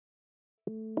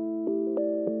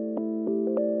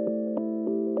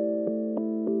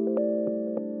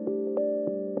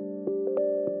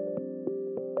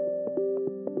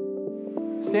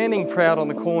Standing proud on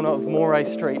the corner of Moray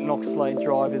Street and Oxlade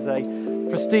Drive is a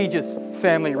prestigious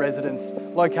family residence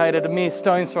located a mere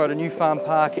stone's throw to New Farm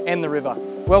Park and the river.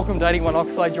 Welcome to 81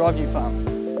 Oxlade Drive, New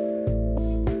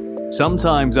Farm.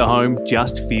 Sometimes a home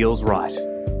just feels right.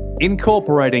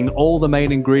 Incorporating all the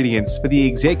main ingredients for the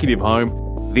executive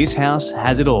home, this house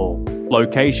has it all.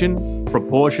 Location,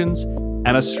 proportions,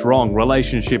 and a strong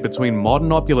relationship between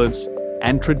modern opulence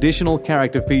and traditional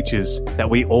character features that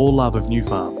we all love of New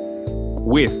Farm.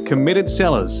 With committed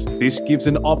sellers, this gives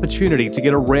an opportunity to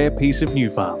get a rare piece of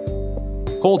New Farm.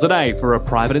 Call today for a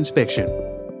private inspection.